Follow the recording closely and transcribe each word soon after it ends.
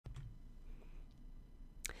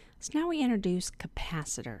So now we introduce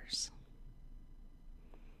capacitors.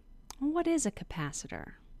 Well, what is a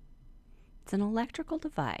capacitor? It's an electrical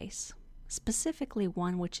device, specifically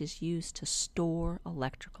one which is used to store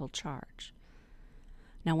electrical charge.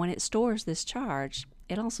 Now when it stores this charge,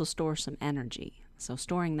 it also stores some energy. So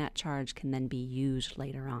storing that charge can then be used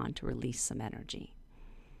later on to release some energy.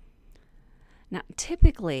 Now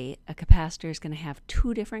typically a capacitor is going to have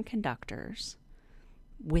two different conductors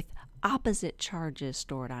with opposite charges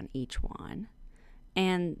stored on each one,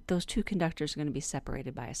 and those two conductors are going to be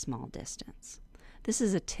separated by a small distance. This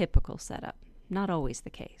is a typical setup, not always the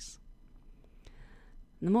case.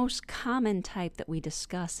 The most common type that we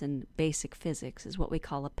discuss in basic physics is what we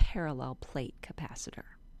call a parallel plate capacitor.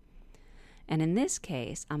 And in this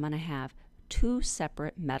case, I'm going to have two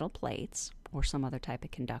separate metal plates or some other type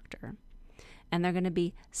of conductor, and they're going to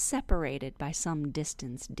be separated by some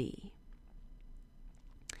distance d.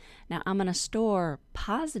 Now I'm going to store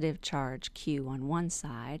positive charge Q on one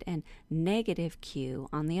side and negative Q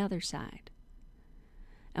on the other side.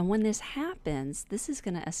 And when this happens, this is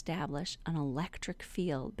going to establish an electric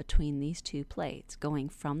field between these two plates, going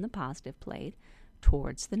from the positive plate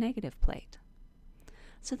towards the negative plate.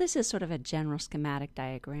 So this is sort of a general schematic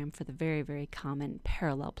diagram for the very, very common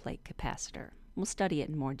parallel plate capacitor. We'll study it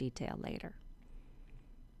in more detail later.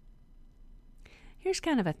 Here's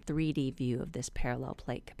kind of a 3D view of this parallel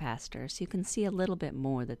plate capacitor, so you can see a little bit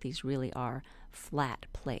more that these really are flat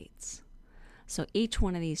plates. So each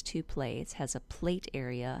one of these two plates has a plate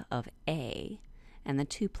area of A, and the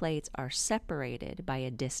two plates are separated by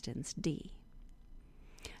a distance d.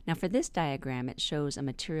 Now for this diagram, it shows a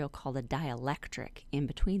material called a dielectric in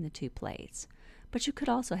between the two plates, but you could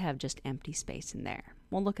also have just empty space in there.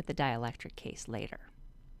 We'll look at the dielectric case later.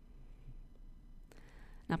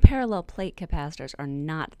 Now parallel plate capacitors are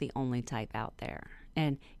not the only type out there,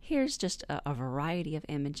 and here's just a variety of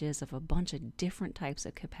images of a bunch of different types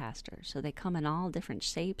of capacitors. So they come in all different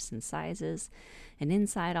shapes and sizes, and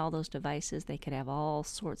inside all those devices they could have all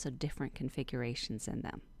sorts of different configurations in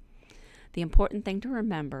them. The important thing to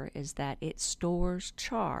remember is that it stores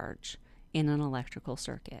charge in an electrical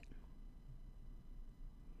circuit.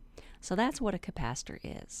 So that's what a capacitor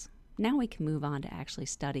is. Now we can move on to actually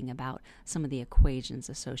studying about some of the equations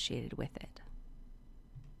associated with it.